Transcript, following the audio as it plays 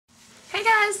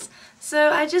Hi guys!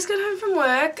 So I just got home from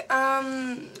work.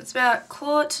 It's about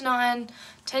 9:15,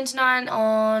 10 to 9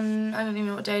 on, I don't even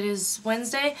know what day it is,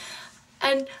 Wednesday.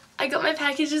 And I got my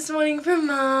package this morning from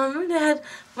Mum. It had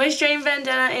my Australian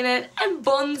bandana in it and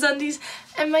Bond's undies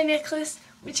and my necklace,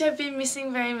 which I've been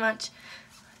missing very much.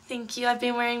 Thank you. I've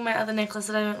been wearing my other necklace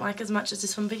that I don't like as much as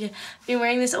this one, but yeah, I've been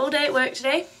wearing this all day at work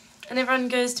today. And everyone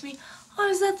goes to me, "Oh,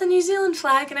 is that the New Zealand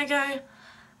flag?" And I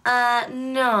go,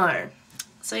 no.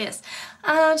 So yes,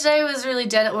 today was really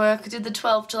dead at work. I did the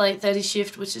 12 to 8:30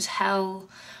 shift, which is hell.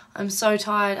 I'm so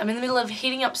tired. I'm in the middle of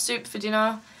heating up soup for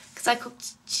dinner because I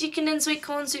cooked chicken and sweet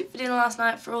corn soup for dinner last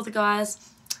night for all the guys.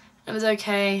 It was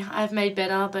okay. I've made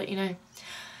better, but you know,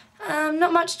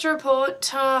 not much to report.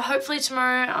 Hopefully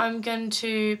tomorrow I'm going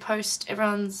to post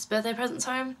everyone's birthday presents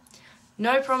home.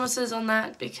 No promises on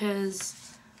that because,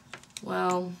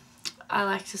 well, I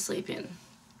like to sleep in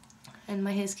and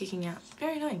my hair's kicking out.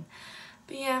 Very annoying.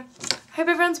 But yeah, hope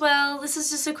everyone's well. This is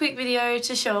just a quick video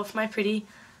to show off my pretty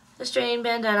Australian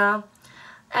bandana.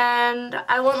 And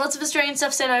I want lots of Australian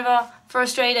stuff sent over for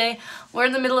Australia Day. We're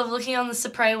in the middle of looking on the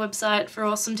Supray website for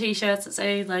awesome t-shirts that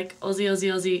say like Aussie,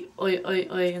 Aussie, Aussie, oi, oi,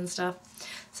 oi and stuff.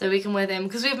 So we can wear them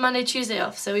because we have Monday, Tuesday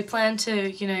off. So we plan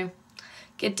to, you know,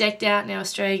 get decked out in our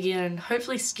Australia gear and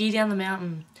hopefully ski down the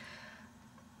mountain.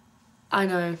 I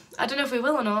know. I don't know if we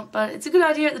will or not, but it's a good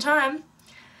idea at the time.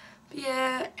 But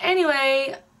yeah,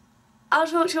 anyway, I'll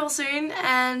talk to you all soon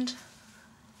and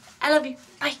I love you.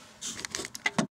 Bye.